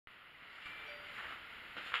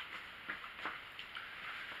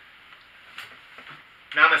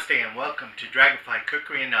Namaste and welcome to Dragonfly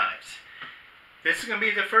Cookery and Knives. This is going to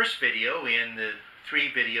be the first video in the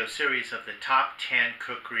 3-video series of the top 10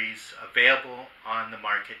 cookeries available on the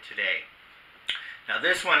market today. Now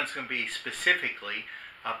this one is going to be specifically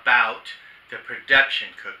about the production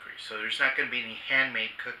cookery. So there's not going to be any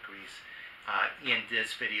handmade cookeries in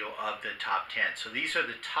this video of the top 10. So these are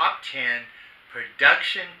the top 10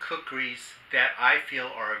 production cookeries that I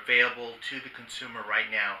feel are available to the consumer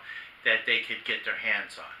right now that they could get their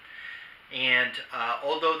hands on. And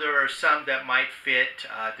although there are some that might fit,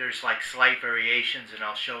 there's like slight variations, and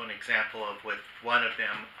I'll show an example of with one of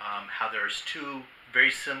them how there's two very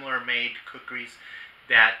similar made cookeries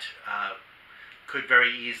that could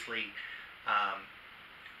very easily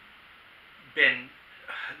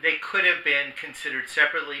they could have been considered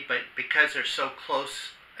separately, but because they're so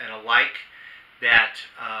close and alike that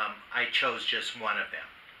I chose just one of them.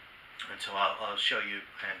 And so I'll show you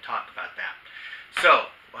and talk about that. So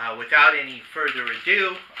without any further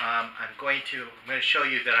ado, I'm going to show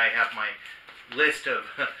you that I have my list of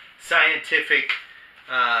scientific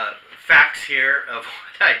facts here of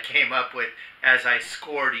what I came up with as I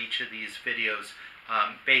scored each of these videos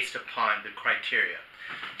based upon the criteria.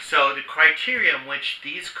 So the criteria in which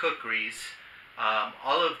these cookeries,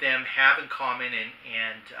 all of them have in common,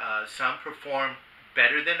 and some perform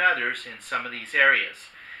better than others in some of these areas.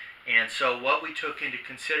 And so what we took into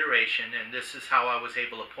consideration, and this is how I was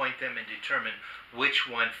able to point them and determine which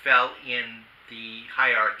one fell in the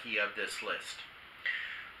hierarchy of this list.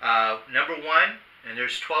 Number one, and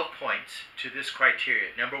there's 12 points to this criteria.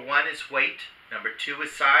 Number one is weight. Number two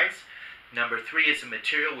is size. Number three is the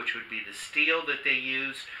material, which would be the steel that they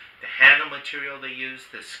used, the handle material they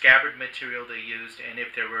used, the scabbard material they used, and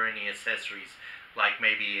if there were any accessories, like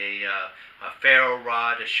maybe a ferro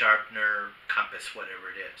rod, a sharpener, compass,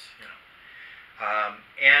 whatever it is.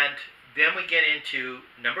 And then we get into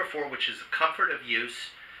number four, which is the comfort of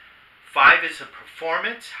use. 5 is the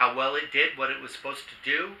performance, how well it did what it was supposed to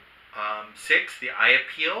do. 6, the eye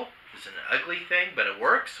appeal. Is it an ugly thing, but it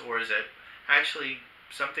works? Or is it actually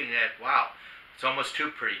something that, wow, it's almost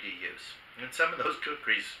too pretty to use? And some of those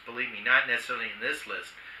cookeries, believe me, not necessarily in this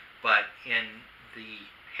list, but in the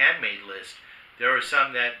handmade list, there are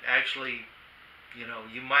some that actually,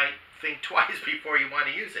 you might think twice before you want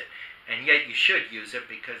to use it. And yet you should use it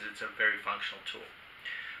because it's a very functional tool.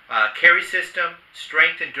 Carry system,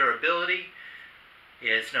 strength and durability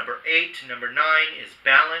is number 8. Number 9 is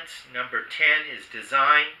balance. Number 10 is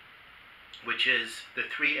design, which is the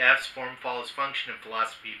 3 F's: form follows function and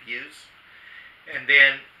philosophy of use. And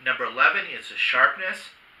then number 11 is the sharpness.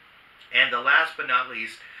 And the last but not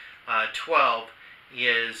least, 12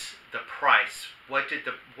 is the price. What did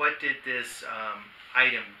this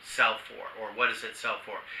item sell for, or what does it sell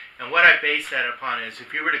for? And what I base that upon is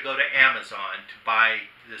if you were to go to Amazon to buy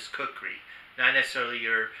this cookery, not necessarily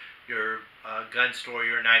your gun store,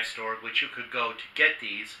 your knife store, which you could go to get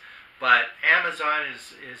these, but Amazon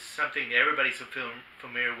is something that everybody's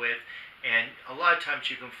familiar with, and a lot of times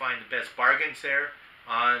you can find the best bargains there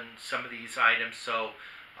on some of these items. So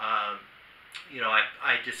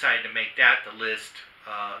I decided to make that the list,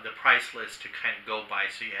 the price list to kind of go by,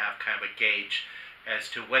 so you have kind of a gauge as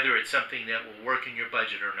to whether it's something that will work in your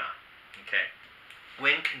budget or not, okay,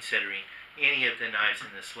 when considering any of the knives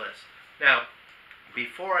in this list. Now,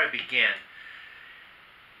 before I begin,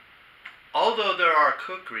 although there are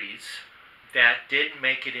cookeries that didn't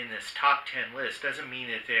make it in this top 10 list, doesn't mean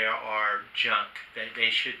that they are junk, that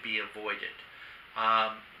they should be avoided.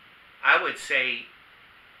 I would say,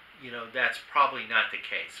 that's probably not the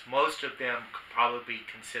case. Most of them could probably be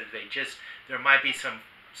considered, there might be some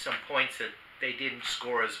points that they didn't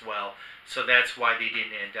score as well, so that's why they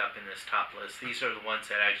didn't end up in this top list. These are the ones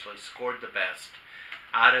that actually scored the best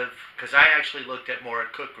because I actually looked at more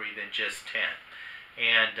cookery than just 10.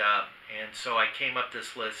 And so I came up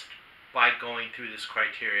this list by going through this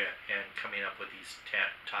criteria and coming up with these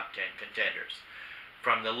top 10 contenders.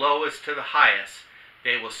 From the lowest to the highest,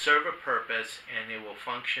 they will serve a purpose and they will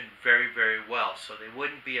function very, very well. So they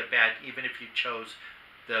wouldn't be a bad, even if you chose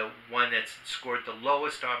the one that's scored the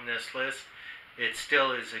lowest on this list, it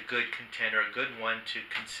still is a good contender, a good one to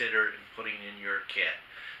consider in putting in your kit.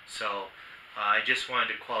 So I just wanted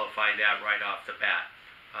to qualify that right off the bat.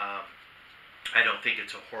 I don't think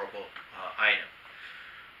it's a horrible item.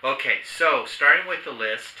 Okay, so starting with the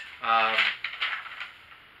list,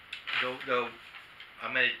 though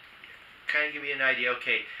I'm going to kind of give you an idea.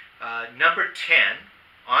 Okay, number 10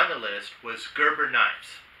 on the list was Gerber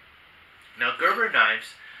knives. Now, Gerber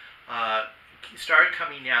knives started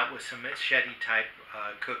coming out with some machete type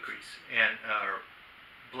cookeries and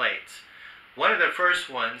blades. One of the first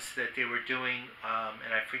ones that they were doing,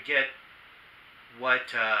 and I forget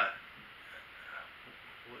what,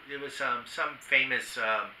 it was some famous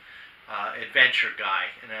adventure guy,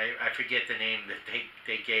 and I forget the name that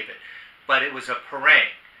they gave it, but it was a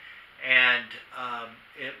parang, and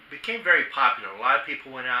it became very popular. A lot of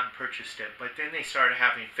people went out and purchased it, but then they started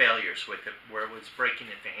having failures with it, where it was breaking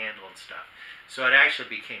at the handle and stuff. So it actually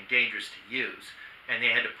became dangerous to use, and they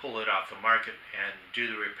had to pull it off the market and do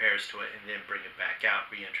the repairs to it, and then bring it back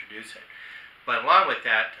out, reintroduce it. But along with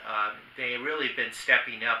that, they really been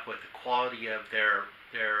stepping up with the quality of their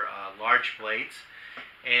large blades,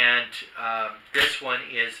 and this one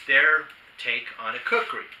is their take on a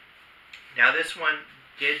kukri. Now this one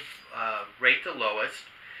did rate the lowest.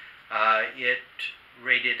 It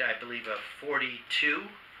rated, I believe, a 42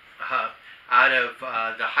 out of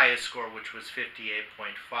the highest score, which was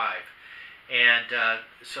 58.5. And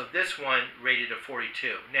so this one rated a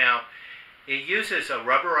 42. Now, it uses a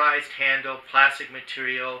rubberized handle, plastic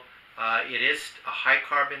material. It is a high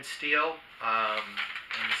carbon steel.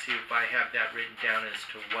 Let me see if I have that written down as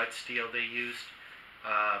to what steel they used.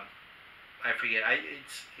 I forget.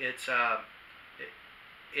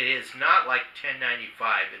 It is not like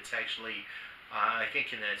 1095. It's actually, I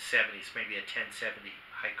think, in the 70s, maybe a 1070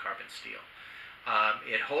 high carbon steel.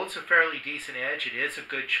 It holds a fairly decent edge. It is a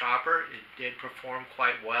good chopper. It did perform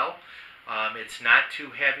quite well. It's not too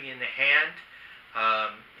heavy in the hand.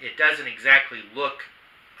 It doesn't exactly look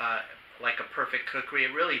like a perfect kukri.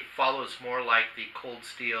 It really follows more like the cold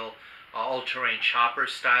steel all-terrain chopper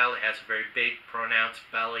style. It has a very big, pronounced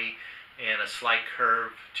belly and a slight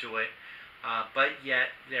curve to it. But yet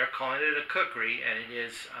they're calling it a kukri, and it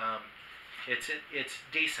is. It's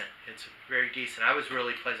decent. It's very decent. I was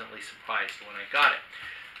really pleasantly surprised when I got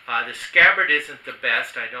it. The scabbard isn't the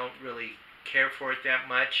best. I don't really care for it that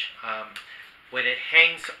much. When it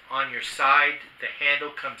hangs on your side, the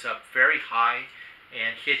handle comes up very high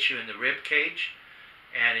and hits you in the rib cage,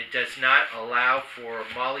 and it does not allow for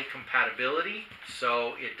MOLLE compatibility,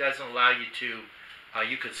 so it doesn't allow you to,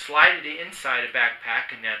 you could slide it inside a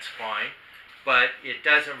backpack and that's fine, but it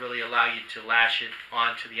doesn't really allow you to lash it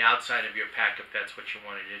onto the outside of your pack if that's what you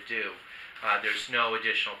wanted to do. There's no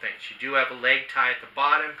additional things. You do have a leg tie at the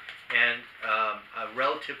bottom and a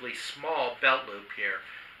relatively small belt loop here,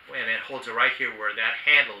 and it holds it right here where that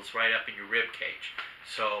handle is right up in your rib cage.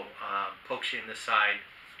 So pokes you in the side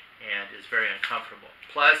and is very uncomfortable.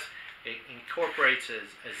 Plus, it incorporates a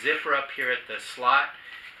zipper up here at the slot,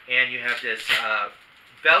 and you have this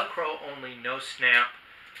Velcro only, no snap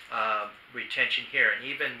retention here. And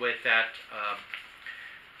even with that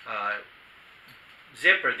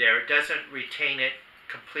zipper there, it doesn't retain it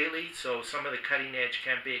completely, so some of the cutting edge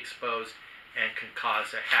can be exposed and can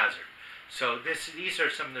cause a hazard. So these are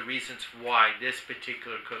some of the reasons why this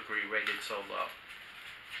particular kukri rated so low.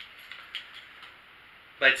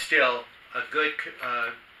 But still, a good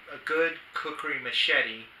kukri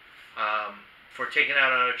machete for taking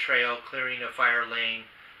out on a trail, clearing a fire lane,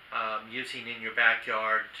 using in your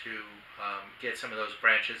backyard to get some of those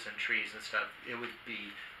branches and trees and stuff. It would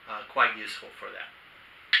be quite useful for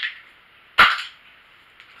that.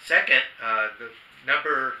 Second, the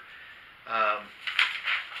number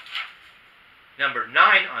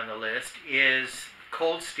 9 on the list is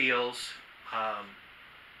Cold Steel's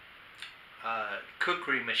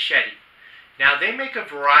kukri machete. Now they make a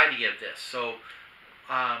variety of this. So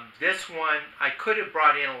this one, I could have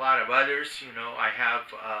brought in a lot of others. You know, I have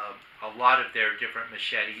a lot of their different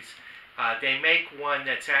machetes. They make one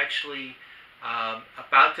that's actually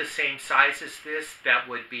about the same size as this, that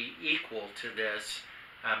would be equal to this.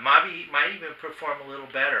 Might even perform a little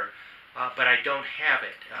better, but I don't have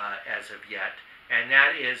it as of yet. And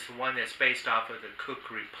that is the one that's based off of the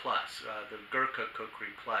Kukri Plus, the Gurkha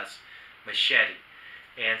Kukri Plus machete.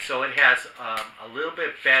 And so it has a little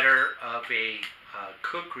bit better of a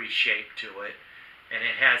kukri shape to it, and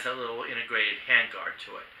it has a little integrated handguard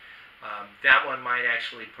to it. That one might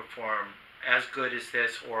actually perform as good as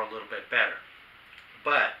this or a little bit better.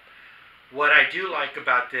 But what I do like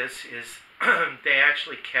about this is they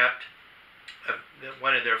actually kept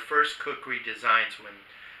one of their first kukri designs when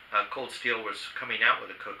Cold Steel was coming out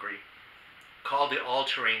with a kukri, called the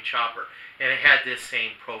all-terrain chopper, and it had this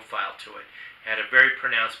same profile to it. It had a very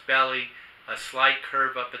pronounced belly, a slight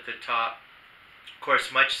curve up at the top. Of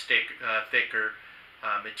course, much thicker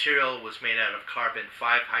material. Was made out of carbon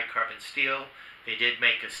 5 high carbon steel. They did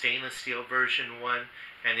make a stainless steel version one,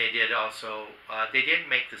 and they did also, they didn't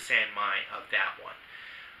make the San Mai of that one.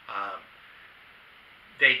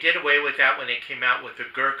 They did away with that when they came out with the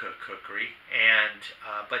Gurkha Kukri, and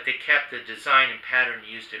but they kept the design and pattern,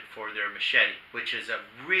 used it for their machete, which is a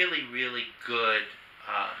really, really good.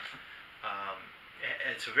 Uh, um,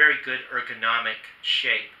 it's a very good ergonomic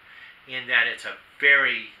shape, in that it's a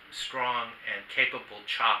very strong and capable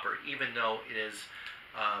chopper, even though it is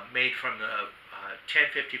made from the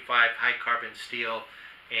 1055 high carbon steel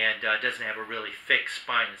and doesn't have a really thick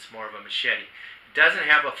spine. It's more of a machete. It doesn't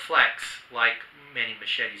have a flex like many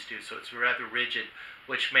machetes do, so it's rather rigid,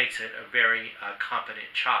 which makes it a very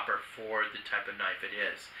competent chopper for the type of knife it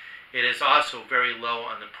is. It is also very low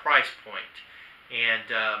on the price point,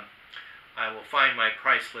 and I will find my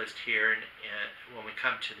price list here when we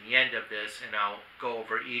come to the end of this, and I'll go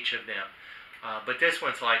over each of them. But this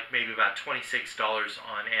one's like maybe about $26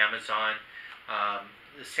 on Amazon.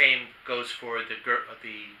 The same goes for the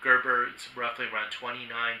Gerber. It's roughly around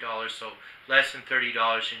 $29, so less than $30,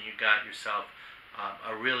 and you got yourself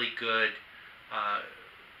a really good,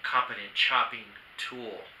 competent chopping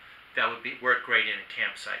tool that would work great in a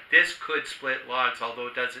campsite. This could split logs, although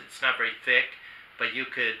it's not very thick, but you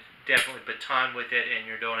could definitely baton with it, and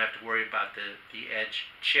you don't have to worry about the edge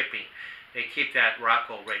chipping. They keep that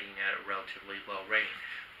Rockwell rating at a relatively low rating.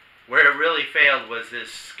 Where it really failed was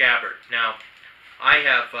this scabbard. Now, I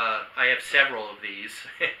have several of these,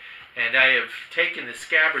 and I have taken the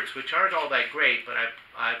scabbards, which aren't all that great, but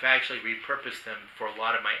I've actually repurposed them for a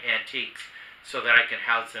lot of my antiques so that I can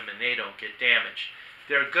house them and they don't get damaged.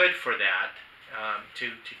 They're good for that,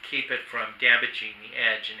 to keep it from damaging the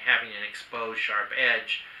edge and having an exposed sharp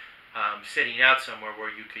edge sitting out somewhere where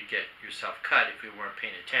you could get yourself cut if you weren't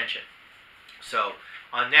paying attention. So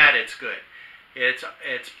on that, it's good. It's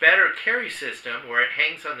better carry system where it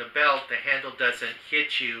hangs on the belt. The handle doesn't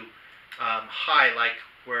hit you high like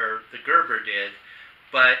where the Gerber did,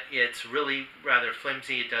 but it's really rather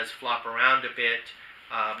flimsy. It does flop around a bit.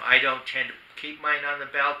 I don't tend to keep mine on the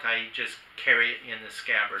belt. I just carry it in the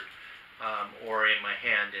scabbard or in my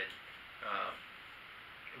hand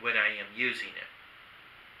when I am using it.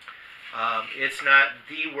 It's not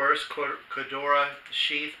the worst Cordura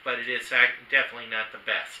sheath, but it is definitely not the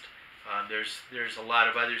best. There's a lot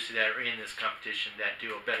of others that are in this competition that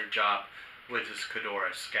do a better job with this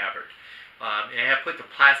Cordura scabbard. And I have put the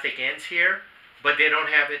plastic ends here, but they don't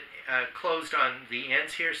have it closed on the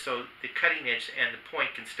ends here, so the cutting edge and the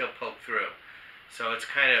point can still poke through. So it's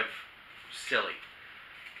kind of silly.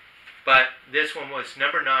 But this one was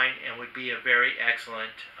number 9 and would be a very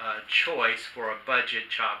excellent choice for a budget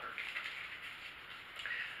chopper.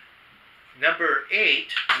 Number 8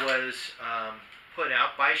 was put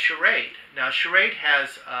out by Charade. Now, Charade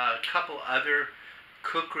has a couple other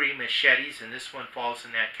Kukri machetes, and this one falls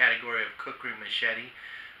in that category of Kukri machete.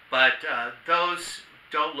 But those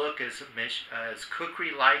don't look as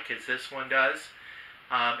Kukri-like as this one does.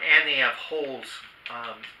 And they have holes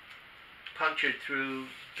punctured through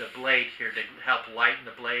the blade here to help lighten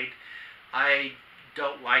the blade. I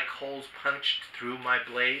don't like holes punched through my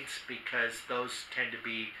blades because those tend to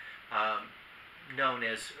be known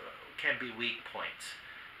as, can be weak points.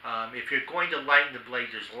 If you're going to lighten the blade,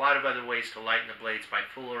 there's a lot of other ways to lighten the blades by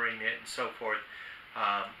fullering it and so forth,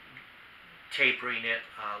 tapering it,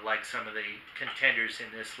 like some of the contenders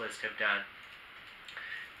in this list have done.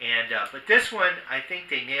 And but this one, I think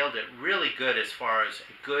they nailed it really good as far as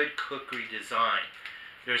a good Kukri design.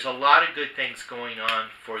 There's a lot of good things going on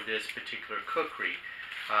for this particular Kukri.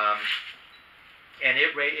 And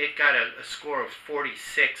it got a score of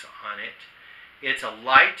 46 on it. It's a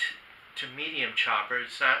light to medium chopper.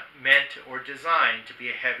 It's not meant or designed to be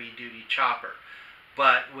a heavy-duty chopper.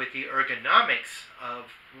 But with the ergonomics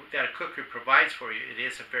that a Kukri provides for you, it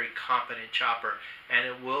is a very competent chopper, and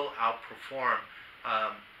it will outperform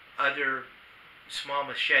other small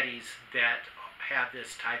machetes that have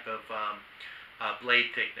this type of blade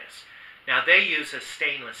thickness. Now, they use a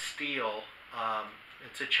stainless steel.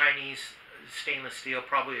 It's a Chinese stainless steel,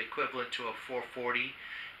 probably equivalent to a 440.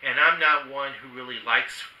 And I'm not one who really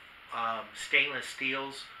likes stainless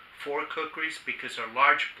steels for Kukris because they're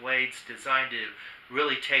large blades designed to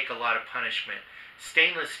really take a lot of punishment.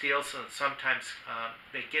 Stainless steel, sometimes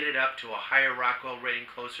they get it up to a higher Rockwell rating,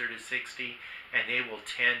 closer to 60, and they will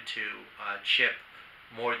tend to chip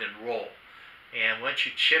more than roll. And once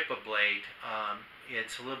you chip a blade,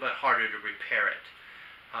 it's a little bit harder to repair it,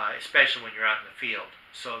 especially when you're out in the field.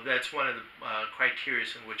 So that's one of the criteria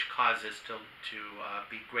in which causes to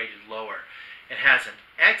be graded lower. It has an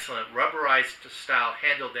excellent rubberized style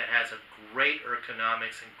handle that has a great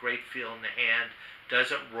ergonomics and great feel in the hand.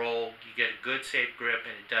 Doesn't roll. You get a good safe grip,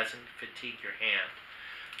 and it doesn't fatigue your hand.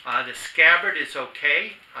 The scabbard is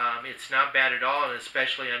okay. It's not bad at all, and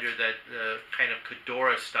especially under the kind of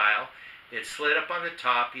Kudora style. It's slid up on the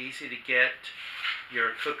top, easy to get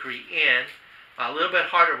your kukri in. A little bit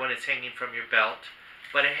harder when it's hanging from your belt,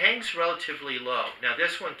 but it hangs relatively low. Now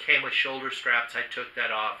this one came with shoulder straps. I took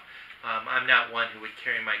that off. I'm not one who would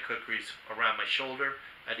carry my kukris around my shoulder.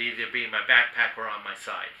 I'd either be in my backpack or on my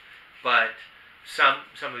side. But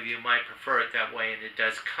some of you might prefer it that way, and it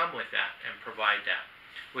does come with that and provide that,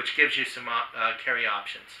 which gives you some carry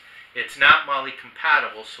options. It's not MOLLE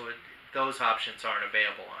compatible, so those options aren't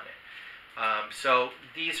available on it. So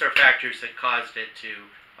these are factors that caused it to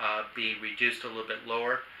be reduced a little bit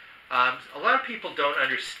lower. A lot of people don't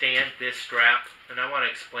understand this strap, and I want to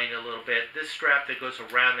explain it a little bit. This strap that goes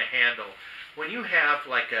around the handle, when you have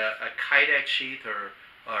like a Kydex sheath or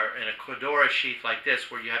in a Kudora sheath like this,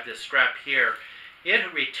 where you have this strap here,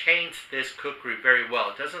 it retains this kukri very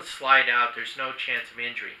well. It doesn't slide out. There's no chance of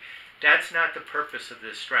injury. That's not the purpose of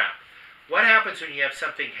this strap. What happens when you have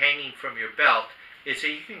something hanging from your belt is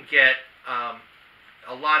that you can get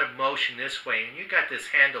a lot of motion this way, and you got this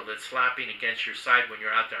handle that's slapping against your side when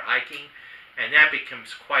you're out there hiking, and that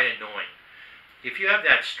becomes quite annoying. If you have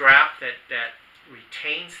that strap that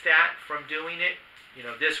retains that from doing it, you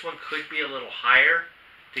know, this one could be a little higher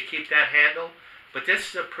to keep that handle, but this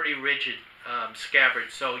is a pretty rigid scabbard,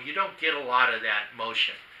 so you don't get a lot of that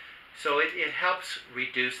motion. So it helps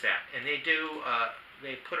reduce that, and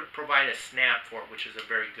they provide a snap for it, which is a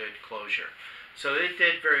very good closure. So it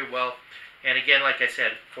did very well, and again, like I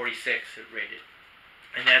said, 46 it rated,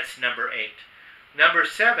 and that's number 8. Number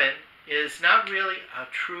 7 is not really a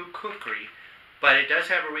true kukri, but it does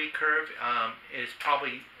have a recurve. It's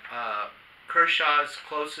probably Kershaw's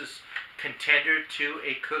closest contender to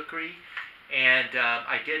a kukri, and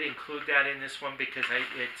I did include that in this one because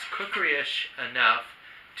it's kukri-ish enough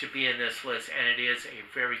to be in this list, and it is a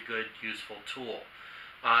very good, useful tool.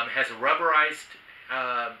 It has a rubberized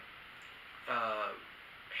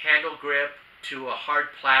handle grip to a hard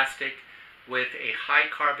plastic with a high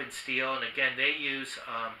carbon steel, and again they use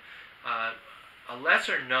a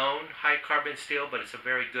lesser known high carbon steel, but it's a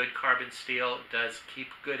very good carbon steel. It does keep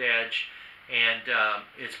good edge, and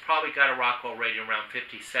it's probably got a Rockwell rating around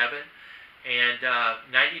 57, and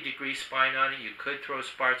 90-degree spine on it. You could throw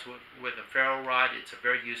sparks with a ferro rod. It's a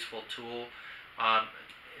very useful tool.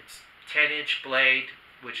 It's 10-inch blade,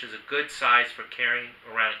 which is a good size for carrying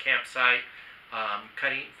around a campsite,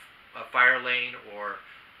 cutting a fire lane, or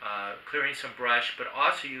clearing some brush, but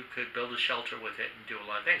also you could build a shelter with it and do a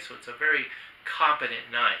lot of things. So it's a very competent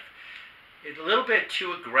knife. It's a little bit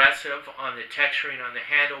too aggressive on the texturing on the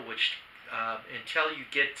handle, which until you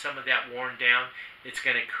get some of that worn down, it's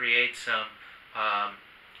going to create some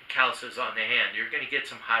calluses on the hand. You're going to get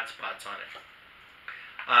some hot spots on it.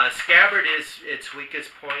 Scabbard is its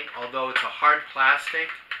weakest point, although it's a hard plastic.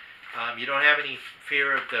 You don't have any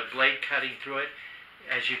fear of the blade cutting through it.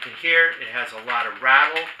 As you can hear, it has a lot of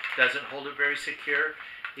rattle, doesn't hold it very secure.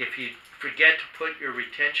 If you forget to put your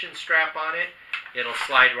retention strap on it, it'll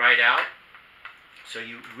slide right out. So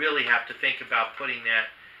you really have to think about putting that,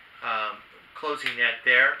 closing that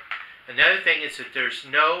there. Another thing is that there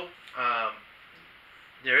isn't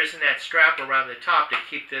that strap around the top to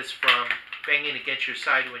keep this from banging against your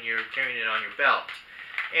side when you're carrying it on your belt.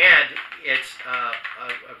 And it's a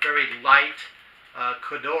very light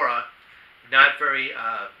Kudora, not very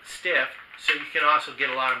stiff, so you can also get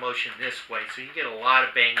a lot of motion this way. So you get a lot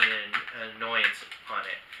of banging and annoyance on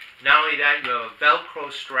it. Not only that, you have a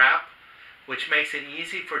Velcro strap, which makes it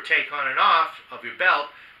easy for take on and off of your belt,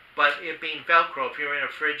 but it being Velcro, if you're in a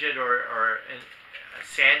frigid or a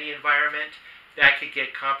sandy environment, that could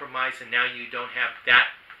get compromised, and now you don't have that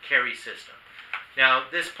carry system. Now,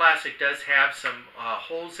 this plastic does have some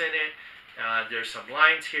holes in it. There's some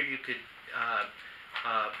lines here you could,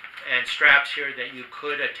 and straps here that you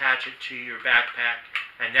could attach it to your backpack,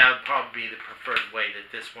 and that would probably be the preferred way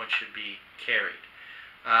that this one should be carried.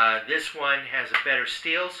 This one has a better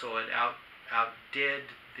steel, so it outdid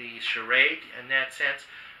the charade in that sense,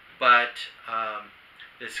 but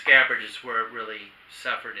the scabbard is where it really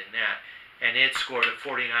suffered in that, and it scored a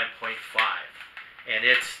 49.5, and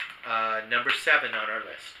it's number 7 on our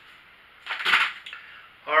list.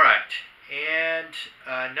 All right,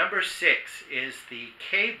 and number 6 is the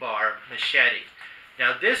K-Bar machete.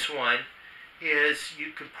 Now this one is,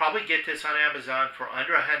 you could probably get this on Amazon for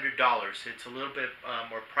under $100. It's a little bit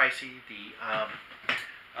more pricey.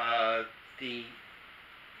 The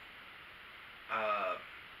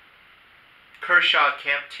Kershaw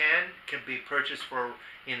Camp 10 can be purchased for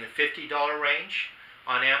in the $50 range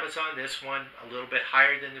on Amazon. This one a little bit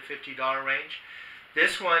higher than the $50 range.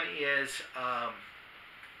 This one is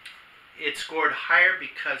it scored higher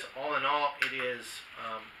because all in all it is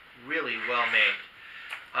really well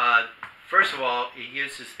made. First of all, it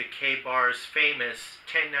uses the K-Bar's famous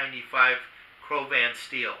 1095 Crovan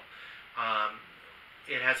steel.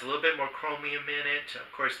 It has a little bit more chromium in it.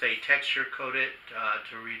 Of course, they texture coat it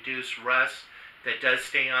to reduce rust. That does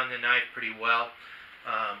stay on the knife pretty well.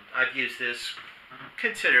 I've used this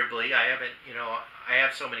considerably. I haven't, I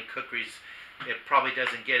have so many kukris. It probably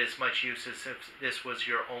doesn't get as much use as if this was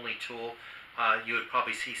your only tool. You would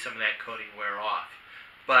probably see some of that coating wear off.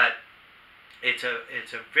 But it's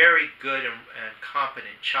a very good and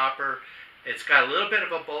competent chopper. It's got a little bit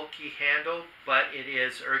of a bulky handle, but it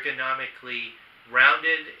is ergonomically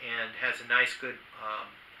rounded and has a nice good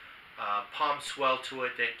palm swell to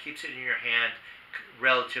it that keeps it in your hand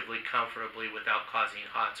relatively comfortably without causing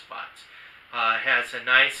hot spots. It has a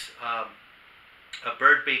nice a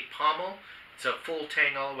bird beak pommel. It's a full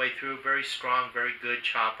tang all the way through, very strong, very good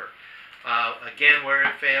chopper. Again, where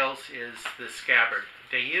it fails is the scabbard.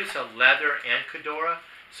 They use a leather and Cordura,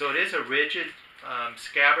 so it is a rigid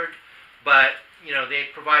scabbard, but they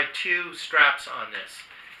provide two straps on this.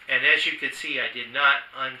 And as you can see, I did not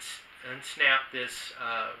unsnap this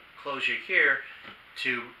closure here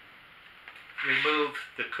to remove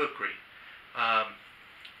the kukri.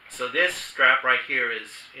 So this strap right here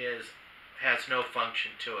has no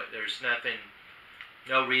function to it. There's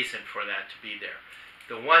no reason for that to be there.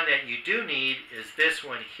 The one that you do need is this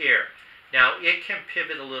one here. Now it can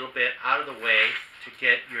pivot a little bit out of the way to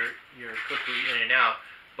get your kukri in and out,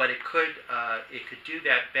 but it could do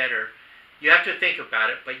that better. You have to think about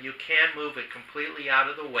it, but you can move it completely out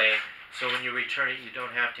of the way, so when you return it, you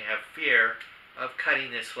don't have to have fear of cutting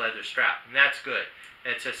this leather strap, and that's good.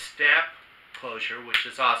 It's a snap closure, which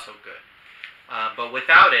is also good. But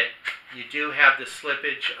without it, you do have the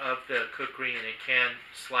slippage of the kukri, and it can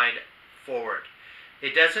slide forward.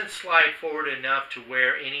 It doesn't slide forward enough to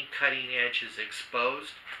where any cutting edge is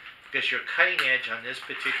exposed, because your cutting edge on this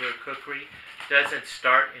particular kukri doesn't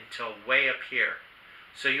start until way up here.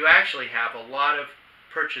 So you actually have a lot of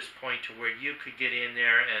purchase point to where you could get in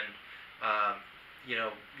there and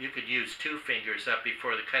you could use two fingers up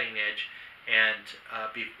before the cutting edge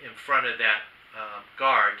and be in front of that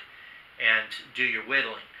guard and do your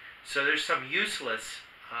whittling. So there's some useless,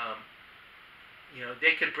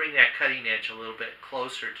 they could bring that cutting edge a little bit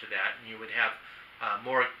closer to that, and you would have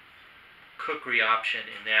more kukri option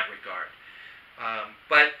in that regard.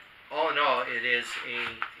 But all in all, it is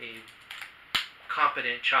a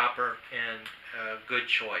competent chopper and a good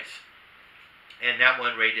choice. And that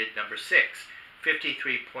one rated number 6,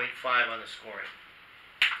 53.5 on the scoring.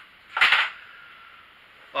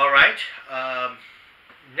 All right,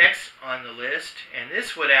 next on the list, and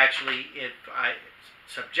this would actually,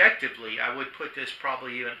 subjectively, I would put this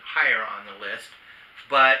probably even higher on the list,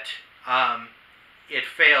 but it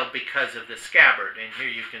failed because of the scabbard, and here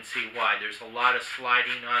you can see why. There's a lot of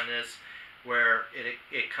sliding on this where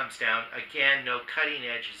it comes down. Again, no cutting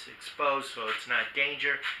edge is exposed, so it's not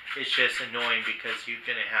danger. It's just annoying because you're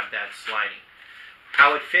going to have that sliding.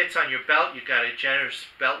 How it fits on your belt, you've got a generous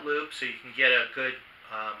belt loop, so you can get a good,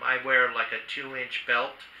 I wear like a 2-inch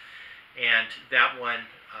belt, and that one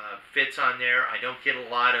fits on there. I don't get a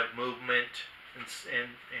lot of movement and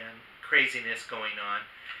craziness going on.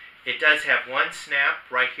 It does have one snap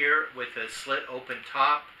right here with a slit open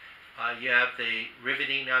top. You have the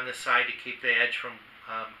riveting on the side to keep the edge from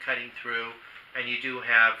cutting through, and you do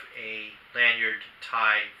have a lanyard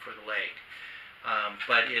tie for the leg.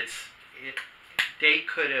 But they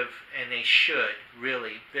could have, and they should,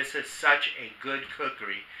 really, this is such a good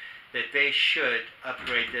kukri that they should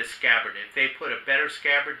upgrade this scabbard. If they put a better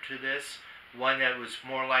scabbard to this, one that was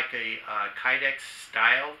more like a Kydex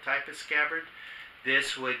style type of scabbard,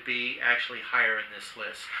 this would be actually higher in this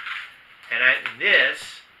list. And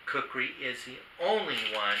this kukri is the only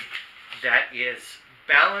one that is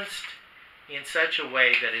balanced in such a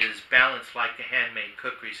way that it is balanced like the handmade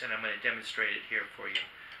kukris, and I'm going to demonstrate it here for you.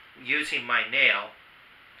 Using my nail,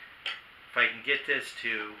 if I can get this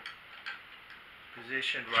to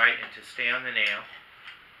position right and to stay on the nail.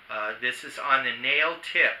 This is on the nail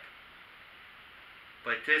tip,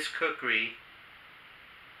 but this kukri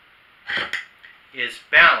is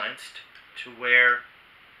balanced to where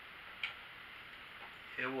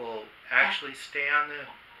it will actually stay on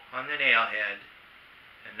the nail head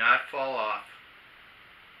and not fall off.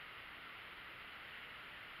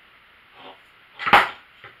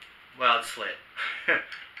 Well, it slid.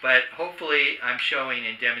 But hopefully I'm showing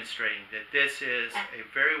and demonstrating that this is a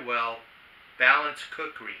very well balanced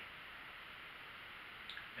kukri.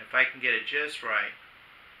 If I can get it just right,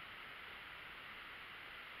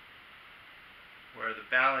 where where the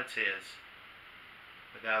balance is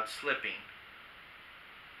without slipping.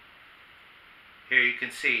 Here you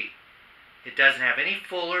can see it doesn't have any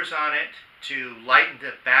fullers on it to lighten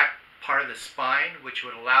the back part of the spine, which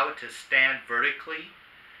would allow it to stand vertically.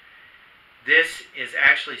 This is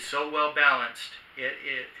actually so well balanced,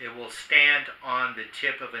 it will stand on the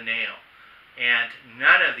tip of a nail. And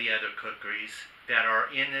none of the other Kukuris that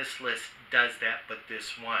are in this list does that but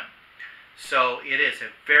this one. So it is a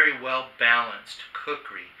very well balanced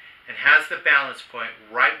Kukri and has the balance point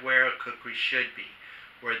right where a Kukri should be,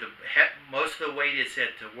 where most of the weight is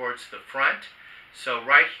towards the front. So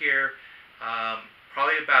right here,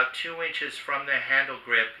 probably about 2 inches from the handle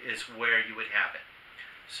grip is where you would have it.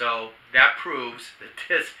 So that proves that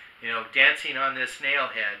this, dancing on this nail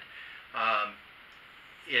head,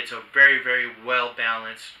 it's a very, very well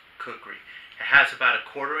balanced Kukri. It has about a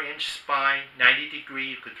 1/4 inch spine, 90 degree.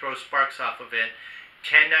 You could throw sparks off of it.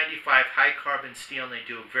 1095 high carbon steel, and they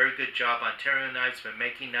do a very good job. Ontario Knives been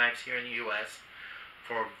making knives here in the U.S.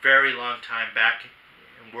 for a very long time. Back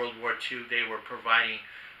in World War II, they were providing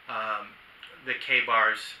the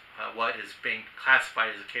K-bars, what is being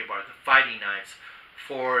classified as a K-bar, the fighting knives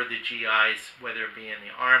for the GIs, whether it be in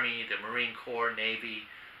the Army, the Marine Corps, Navy.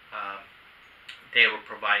 They were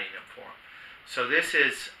providing them for them. So this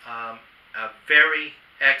is a very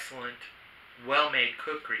excellent, well-made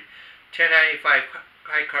Kukri. 1095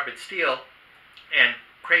 high carbon steel and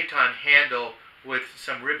craton handle with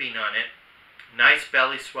some ribbing on it. Nice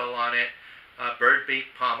belly swell on it. Bird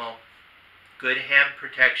beak pommel. Good hand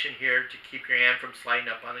protection here to keep your hand from sliding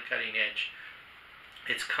up on the cutting edge.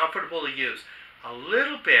 It's comfortable to use. A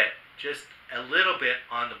little bit, just a little bit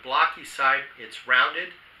on the blocky side. It's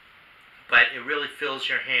rounded, but it really fills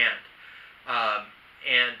your hand.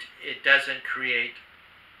 And it doesn't create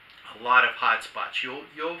a lot of hot spots.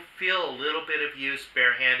 You'll feel a little bit of use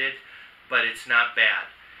barehanded, but it's not bad.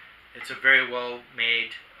 It's a very well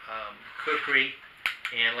made Kukri,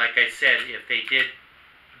 and like I said, if they did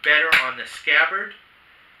better on the scabbard,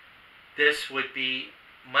 this would be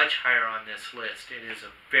much higher on this list. It is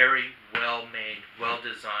a very well made, well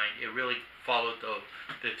designed. It really followed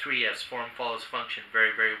the 3Fs, form follows function,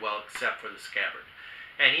 very, very well, except for the scabbard.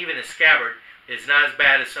 And even the scabbard is not as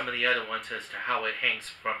bad as some of the other ones as to how it hangs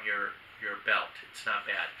from your belt. It's not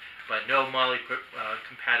bad. But no MOLLE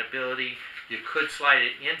compatibility. You could slide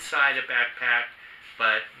it inside a backpack,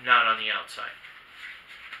 but not on the outside.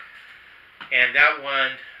 And that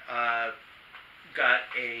one got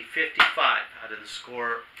a 55 out of the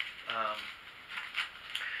score.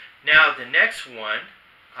 Now the next one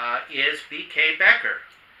is B.K. Becker.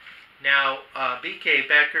 Now B.K.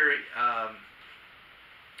 Becker,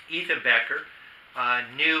 Ethan Becker,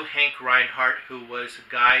 knew Hank Reinhardt, who was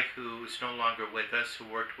a guy who's no longer with us, who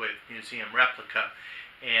worked with Museum Replica,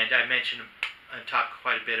 and I mentioned and talked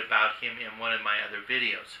quite a bit about him in one of my other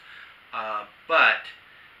videos.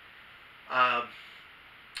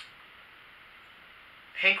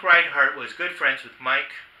 Hank Reinhardt was good friends with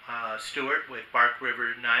Mike Stewart with Bark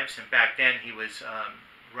River Knives, and back then he was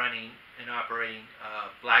running and operating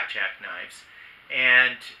blackjack knives,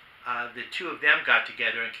 and the two of them got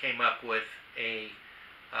together and came up with a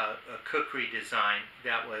Kukri design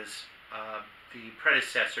that was the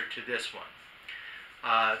predecessor to this one.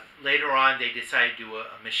 Later on, they decided to do a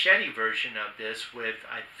machete version of this with,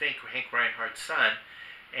 I think, Hank Reinhardt's son,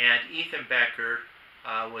 and Ethan Becker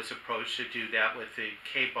was approached to do that with the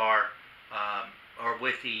K-bar, or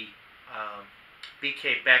with the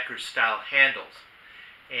B.K. Becker style handles.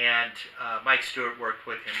 And Mike Stewart worked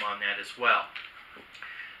with him on that as well.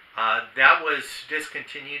 That was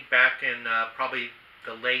discontinued back in probably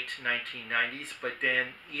the late 1990s, but then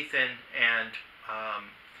Ethan and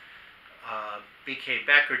B.K.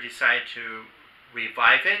 Becker decided to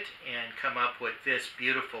revive it and come up with this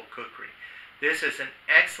beautiful Kukri. This is an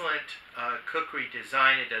excellent Kukri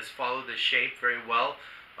design. It does follow the shape very well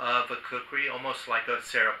of a Kukri, almost like a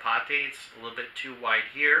Serapate. It's a little bit too wide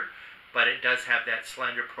here, but it does have that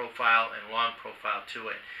slender profile and long profile to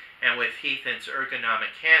it. And with Ethan's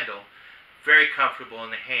ergonomic handle, very comfortable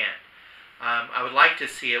in the hand. I would like to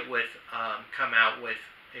see it with come out with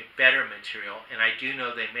a better material, and I do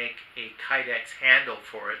know they make a Kydex handle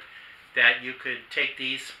for it that you could take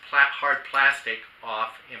these hard plastic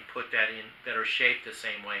off and put that in that are shaped the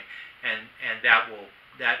same way, and that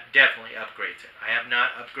definitely upgrades it. I have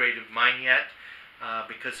not upgraded mine yet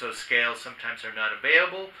because those scales sometimes are not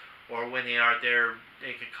available, or when they are there,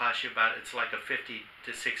 they can cost you about, it's like a $50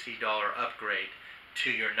 to $60 upgrade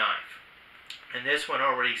to your knife. And this one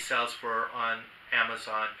already sells for on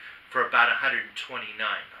Amazon for about $129,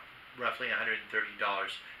 roughly $130.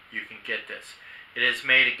 You can get this. It is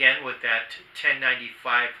made again with that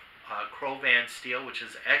 1095 Crovan steel, which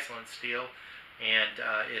is excellent steel, and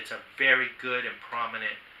it's a very good and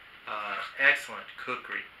prominent, excellent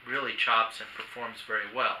kukri. Really chops and performs very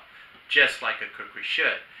well, just like a kukri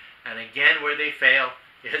should. And again, where they fail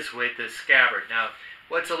is with the scabbard. Now,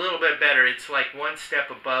 what's a little bit better, it's like one step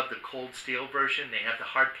above the cold steel version. They have the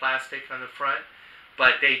hard plastic on the front,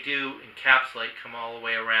 but they do encapsulate, come all the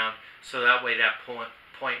way around, so that way that point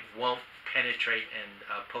won't penetrate and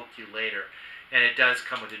poke you later. And it does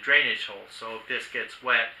come with a drainage hole, so if this gets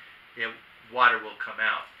wet, water will come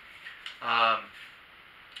out.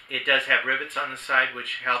 It does have rivets on the side,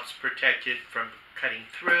 which helps protect it from cutting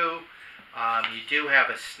through. You do have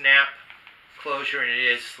a snap closure, and it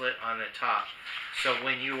is slit on the top. So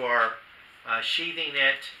when you are sheathing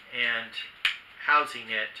it and housing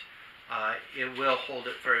it, it will hold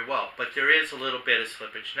it very well. But there is a little bit of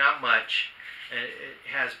slippage, not much, and it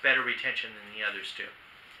has better retention than the others do.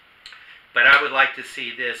 But I would like to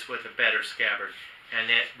see this with a better scabbard, and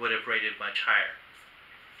it would have rated much higher.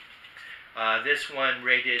 This one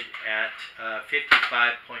rated at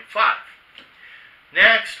 55.5.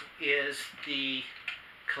 Next is the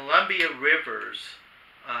Columbia Rivers,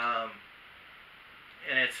 and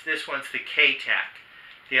this one's the K-Tac.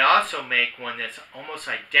 They also make one that's almost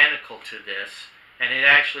identical to this, and it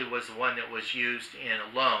actually was the one that was used in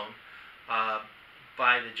Alone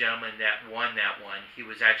by the gentleman that won that one. He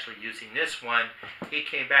was actually using this one. He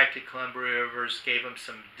came back to Columbia Rivers, gave him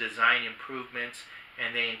some design improvements,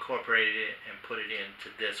 and they incorporated it and put it into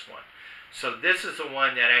this one. So this is the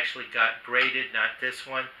one that actually got graded, not this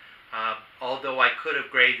one, although I could have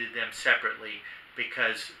graded them separately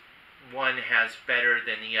because one has better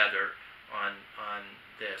than the other on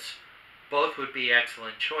this. Both would be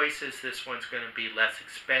excellent choices. This one's going to be less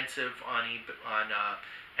expensive on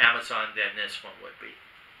Amazon than this one would be.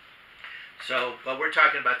 So, but we're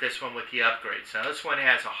talking about this one with the upgrades. Now this one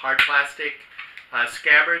has a hard plastic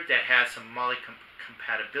scabbard that has some moly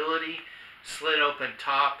compatibility, slit open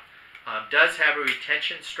top, does have a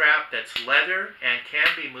retention strap that's leather and can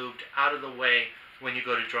be moved out of the way when you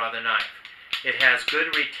go to draw the knife. It has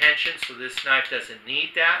good retention, so this knife doesn't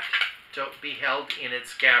need that to be held in its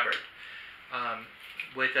scabbard.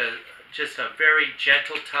 With just a very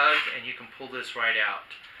gentle tug, and you can pull this right out.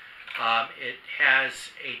 It has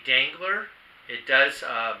a dangler. It does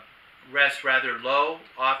rest rather low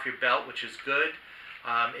off your belt, which is good.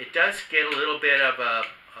 It does get a little bit of a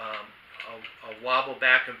wobble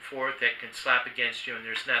back and forth that can slap against you, and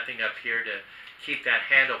there's nothing up here to keep that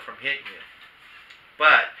handle from hitting you.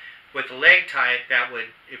 But with the leg tie, that would,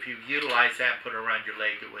 if you utilize that and put it around your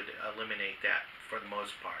leg, it would eliminate that for the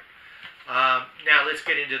most part. Now let's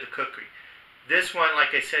get into the kukri. This one,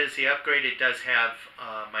 like I said, is the upgrade. It does have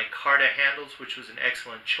micarta handles, which was an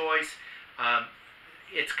excellent choice.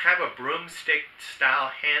 It's kind of a broomstick style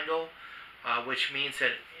handle, which means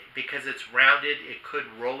that because it's rounded, it could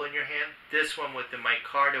roll in your hand. This one with the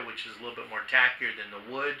micarta, which is a little bit more tackier than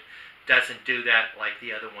the wood, doesn't do that like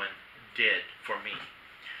the other one did for me.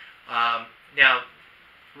 Now,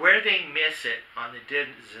 where they miss it on the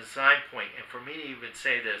design point, and for me to even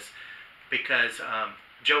say this, because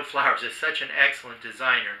Joe Flowers is such an excellent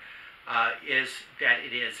designer, is that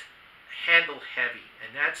it is handle heavy,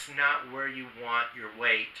 and that's not where you want your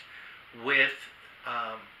weight with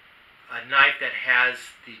a knife that has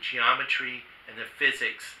the geometry and the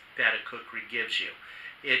physics that a kukri gives you.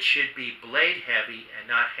 It should be blade heavy and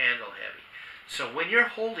not handle heavy. So when you're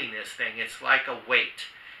holding this thing, it's like a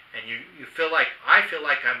weight, and you feel like, I feel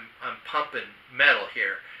like I'm pumping metal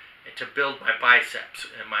here to build my biceps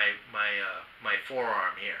and my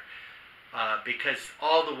forearm here, because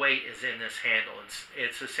all the weight is in this handle.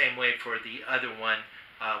 It's the same way for the other one,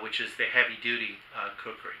 which is the heavy-duty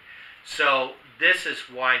kukri. So this is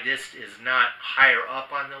why this is not higher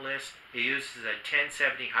up on the list. It uses a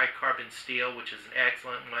 1070 high carbon steel, which is an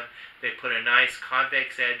excellent one. They put a nice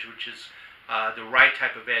convex edge, which is the right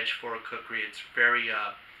type of edge for a kukri. It's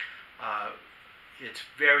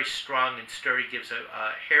very strong and sturdy, gives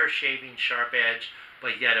a hair shaving sharp edge,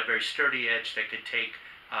 but yet a very sturdy edge that could take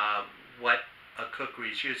what a kukri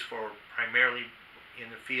is used for primarily in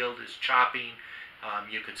the field is chopping.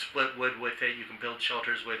 You can split wood with it, you can build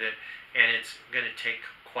shelters with it, and it's going to take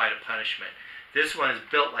quite a punishment. This one is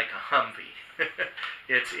built like a Humvee.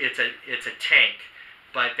 it's a tank,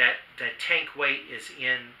 but that tank weight is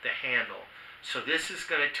in the handle. So this is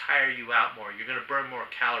going to tire you out more. You're going to burn more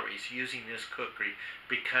calories using this kukri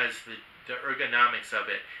because the ergonomics of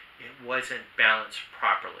it wasn't balanced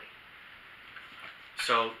properly.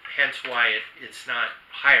 So hence why it's not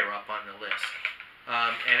higher up on the list.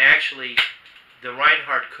 And actually, the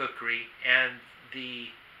Reinhardt Kukri and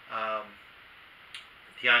um,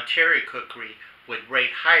 the Ontario Kukri would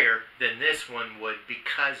rate higher than this one would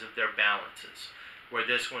because of their balances, where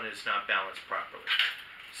this one is not balanced properly.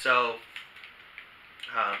 So,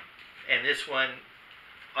 and this one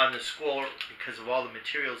on the score, because of all the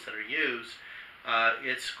materials that are used,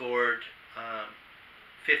 it scored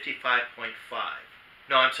 55.5.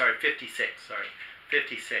 No, I'm sorry, 56. Sorry,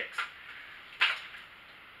 56.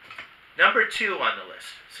 Number 2 on the list.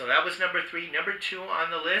 So that was number 3. Number 2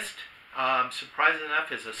 on the list, surprisingly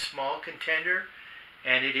enough, is a small contender,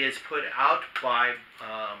 and it is put out by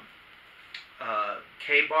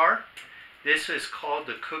K-Bar. This is called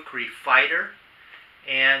the Kukri Fighter,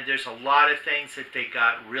 and there's a lot of things that they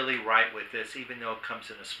got really right with this, even though it comes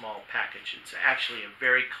in a small package. It's actually a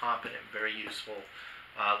very competent, very useful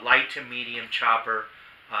light to medium chopper,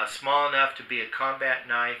 small enough to be a combat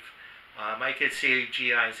knife. I could see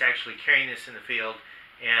GIs actually carrying this in the field,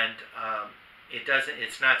 and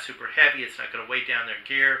it's not super heavy, it's not going to weigh down their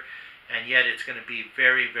gear, and yet it's going to be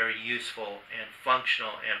very, very useful and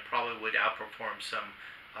functional, and probably would outperform some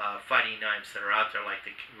fighting knives that are out there, like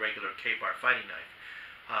the regular K-Bar fighting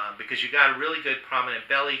knife. Because you got a really good prominent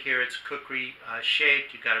belly here. It's Kukri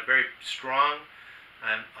shaped. You've got a very strong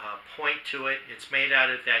point to it. It's made out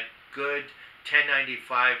of that good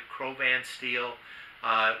 1095 Crovan steel.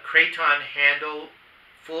 Craton handle,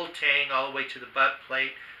 full tang all the way to the butt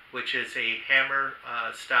plate, which is a hammer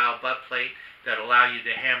style butt plate that allow you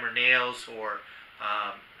to hammer nails or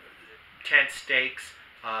tent stakes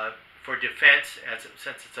for defense.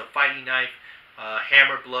 Since it's a fighting knife,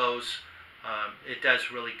 hammer blows, it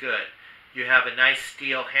does really good. You have a nice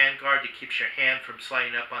steel handguard that keeps your hand from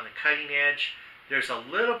sliding up on the cutting edge. There's a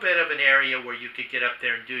little bit of an area where you could get up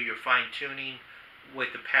there and do your fine tuning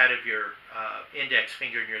with the pad of your index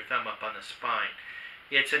finger and your thumb up on the spine.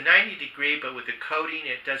 It's a 90 degree, but with the coating,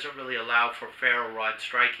 it doesn't really allow for ferro rod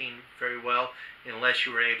striking very well. Unless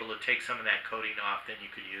you were able to take some of that coating off, then you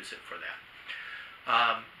could use it for that.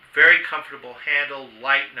 Very comfortable handle,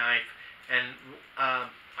 light knife, and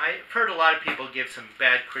I've heard a lot of people give some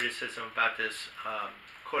bad criticism about this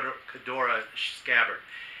Cordura scabbard.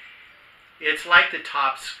 It's like the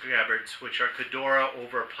top scabbards, which are Cordura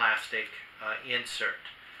over plastic insert.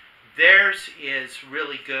 Theirs is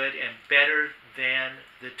really good and better than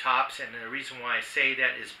the tops, and the reason why I say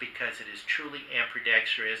that is because it is truly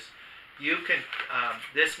ambidextrous. You can,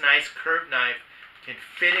 this nice curved knife can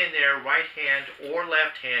fit in there right hand or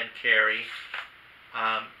left hand carry,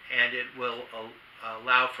 and it will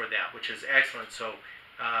allow for that, which is excellent. So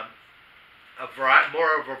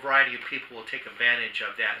more of a variety of people will take advantage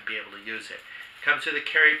of that and be able to use it. Comes with a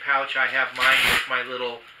carry pouch. I have mine with my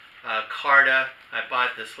little Carta. I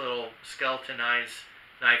bought this little skeletonized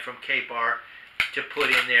knife from K-Bar to put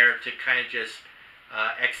in there to kind of just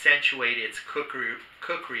accentuate its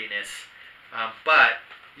cookeriness. But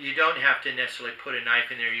you don't have to necessarily put a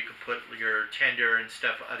knife in there. You can put your tender and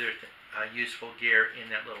stuff, other useful gear in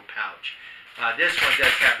that little pouch. This one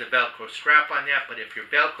does have the Velcro strap on that, but if your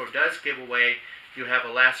Velcro does give away, you have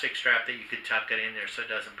elastic strap that you could tuck it in there so it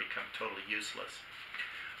doesn't become totally useless.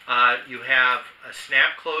 You have a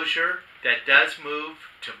snap closure that does move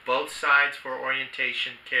to both sides for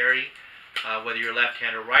orientation carry, whether you're left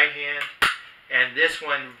hand or right hand. And this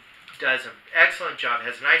one does an excellent job. It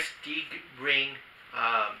has a nice D-ring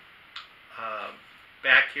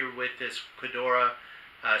back here with this Cordura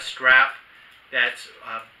strap that's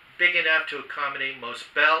big enough to accommodate most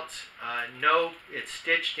belts. No, it's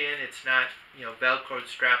stitched in. It's not, Velcro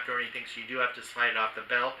strapped or anything, so you do have to slide it off the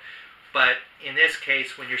belt. But in this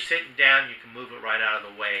case, when you're sitting down, you can move it right out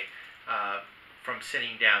of the way from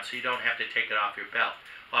sitting down, so you don't have to take it off your belt.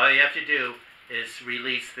 All you have to do is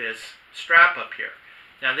release this strap up here.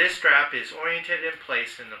 Now this strap is oriented in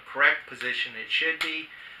place in the correct position it should be,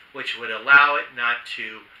 which would allow it not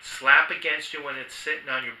to slap against you when it's sitting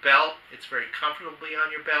on your belt. It's very comfortably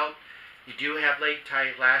on your belt. You do have late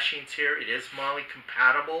tie lashings here. It is MOLLE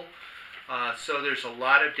compatible. So there's a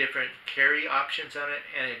lot of different carry options on it,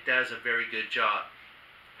 and it does a very good job.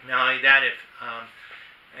 Not only that,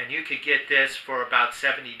 and you could get this for about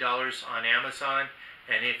 $70 on Amazon,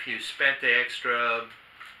 and if you spent the extra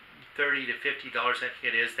 $30 to $50, I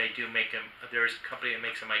think it is, they do make them. There's a company that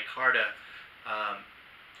makes a micarta,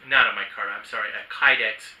 not a micarta, I'm sorry, a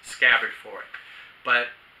Kydex scabbard for it. But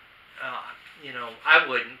I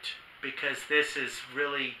wouldn't, because this is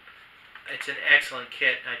really, it's an excellent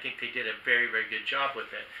kit, and I think they did a very, very good job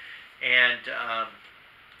with it.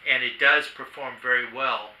 And it does perform very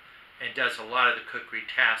well and does a lot of the Kukri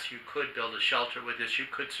tasks. You could build a shelter with this. You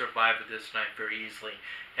could survive with this knife very easily,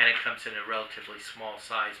 and it comes in a relatively small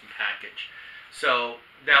size and package. So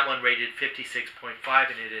that one rated 56.5,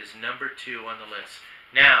 and it is number 2 on the list.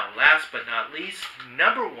 Now, last but not least,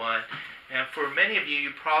 number 1, and for many of you,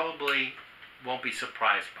 you probably won't be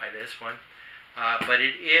surprised by this one, but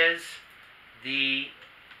it is the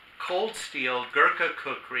Cold Steel Gurkha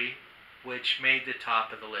Kukri, which made the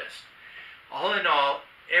top of the list. All in all,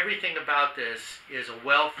 everything about this is a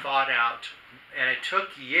well thought out, and it took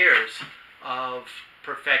years of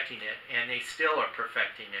perfecting it, and they still are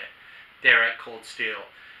perfecting it there at Cold Steel.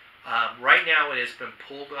 Right now it has been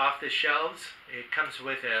pulled off the shelves. It comes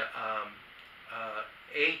with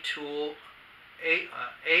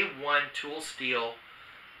A1 tool steel,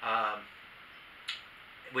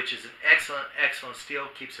 which is an excellent steel.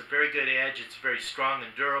 Keeps a very good edge. It's very strong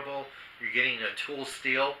and durable. You're getting a tool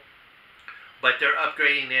steel, but they're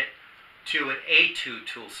upgrading it to an A2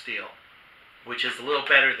 tool steel, which is a little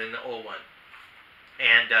better than the O1.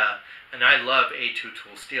 And I love A2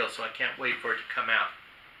 tool steel, so I can't wait for it to come out.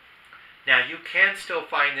 Now, you can still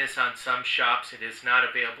find this on some shops. It is not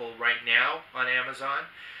available right now on Amazon.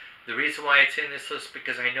 The reason why it's in this list is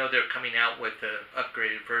because I know they're coming out with the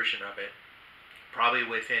upgraded version of it, probably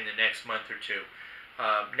within the next month or two.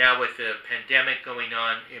 Now with the pandemic going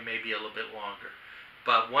on, it may be a little bit longer.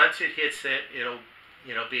 But once it hits it, it'll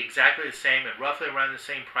be exactly the same and roughly around the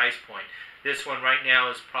same price point. This one right now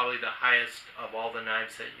is probably the highest of all the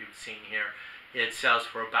knives that you've seen here. It sells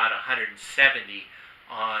for about $170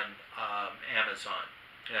 on Amazon.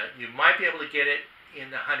 You might be able to get it in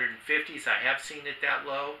the 150s. I have seen it that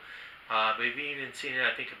low. We've even seen it,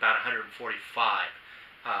 I think, about 145.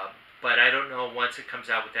 But I don't know once it comes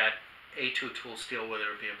out with that A2 tool steel whether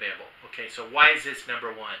it'll be available. Okay, so why is this number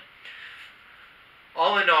 1?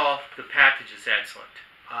 All in all, the package is excellent.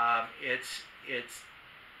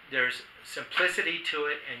 There's simplicity to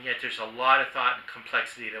it, and yet there's a lot of thought and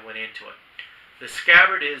complexity that went into it. The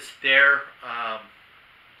scabbard is their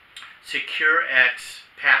Secure X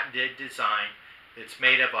patented design. It's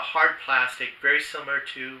made of a hard plastic, very similar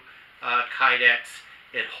to Kydex.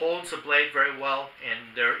 It holds the blade very well,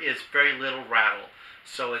 and there is very little rattle.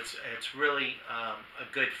 So it's really a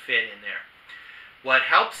good fit in there. What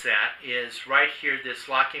helps that is right here, this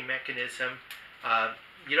locking mechanism.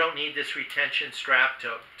 You don't need this retention strap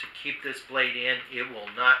to keep this blade in. It will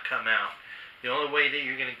not come out. The only way that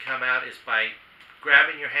you're going to come out is by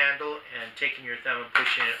grabbing your handle and taking your thumb and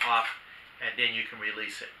pushing it off, and then you can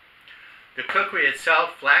release it. The Kukri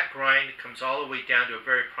itself, flat grind, comes all the way down to a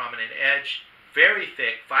very prominent edge. Very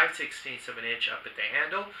thick, 5/16 of an inch up at the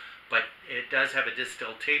handle, but it does have a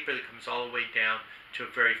distill taper that comes all the way down to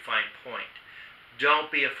a very fine point.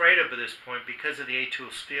 Don't be afraid of this point because of the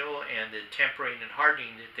A2 steel and the tempering and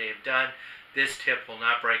hardening that they have done. This tip will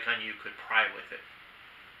not break on you. You could pry with it.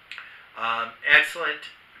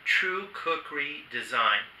 Excellent, true Kukri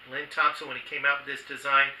design. Lynn Thompson, when he came out with this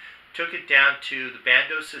design, took it down to the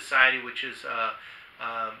Bando Society, which is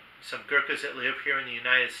some Gurkhas that live here in the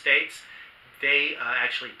United States. They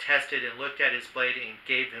actually tested and looked at his blade and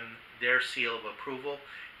gave him their seal of approval,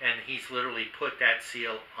 and he's literally put that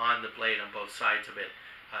seal on the blade on both sides of it,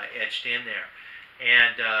 etched in there.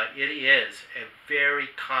 And it is a very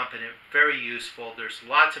competent, very useful. There's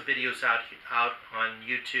lots of videos out on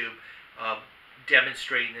YouTube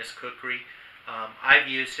demonstrating this Kukri. I've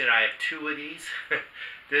used it. I have 2 of these.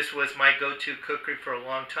 This was my go-to Kukri for a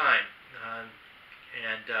long time.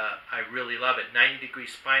 And I really love it. 90-degree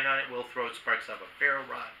spine on it. Will throw sparks off a ferro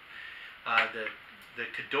rod. The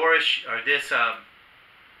Khukuri, or this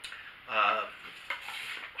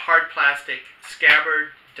hard plastic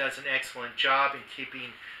scabbard, does an excellent job in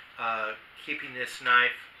keeping this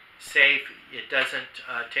knife safe. It doesn't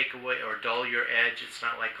take away or dull your edge. It's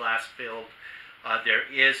not like glass filled. There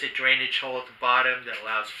is a drainage hole at the bottom that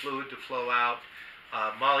allows fluid to flow out.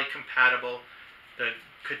 Moly compatible. The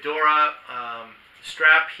Khukuri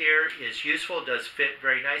strap here is useful. It does fit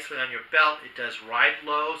very nicely on your belt. It does ride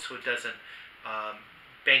low, so it doesn't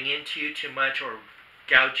bang into you too much or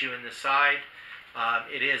gouge you in the side.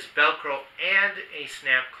 It is Velcro and a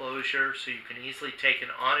snap closure, so you can easily take it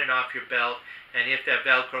on and off your belt, and if that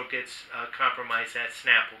Velcro gets compromised, that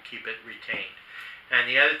snap will keep it retained. And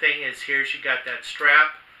the other thing is, here's you got that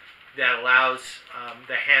strap that allows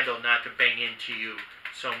the handle not to bang into you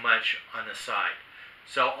so much on the side.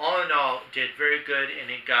 So all in all, did very good, and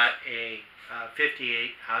it got a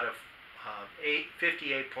 58 out of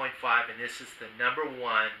 58.5, and this is the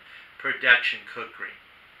 #1 Production Kukri.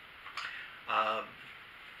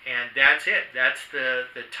 And that's it. That's the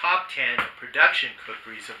top 10 Production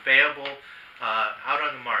Kukris available out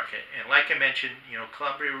on the market. And like I mentioned,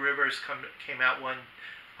 Columbia Rivers came out one.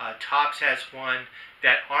 Tops has one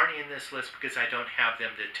that aren't in this list because I don't have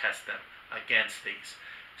them to test them. against these.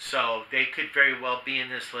 So they could very well be in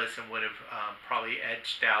this list and would have probably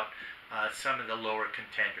edged out some of the lower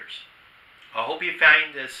contenders. I hope you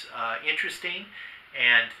find this interesting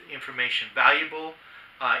and information valuable.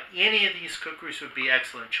 Any of these kukris would be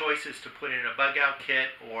excellent choices to put in a bug out kit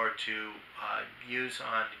or to use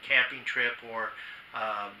on a camping trip or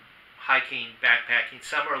hiking, backpacking.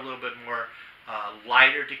 Some are a little bit more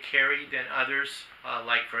lighter to carry than others,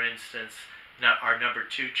 like for instance our number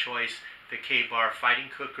 2 choice, the K-Bar Fighting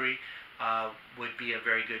Kukri, would be a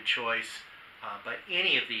very good choice. But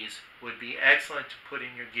any of these would be excellent to put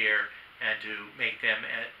in your gear and to make them,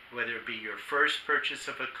 whether it be your first purchase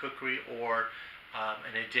of a kukri or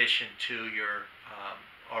an addition to your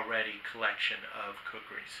already collection of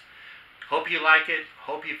kukris. Hope you like it.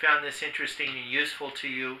 Hope you found this interesting and useful to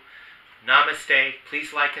you. Namaste.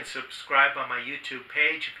 Please like and subscribe on my YouTube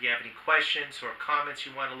page. If you have any questions or comments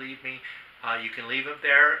you want to leave me, you can leave them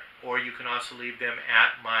there, or you can also leave them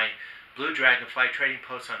at my Blue Dragonfly trading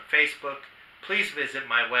post on Facebook. Please visit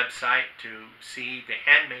my website to see the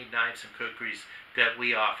handmade knives and kukris that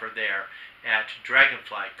we offer there at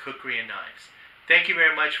Dragonfly Kukri and Knives. Thank you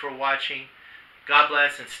very much for watching. God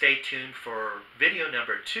bless, and stay tuned for video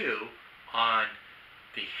number 2 on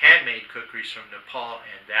the handmade kukris from Nepal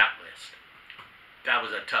and that list. That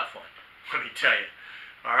was a tough one, let me tell you.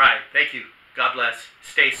 All right, thank you. God bless.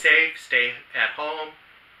 Stay safe, stay at home,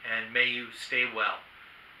 and may you stay well.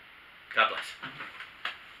 God bless.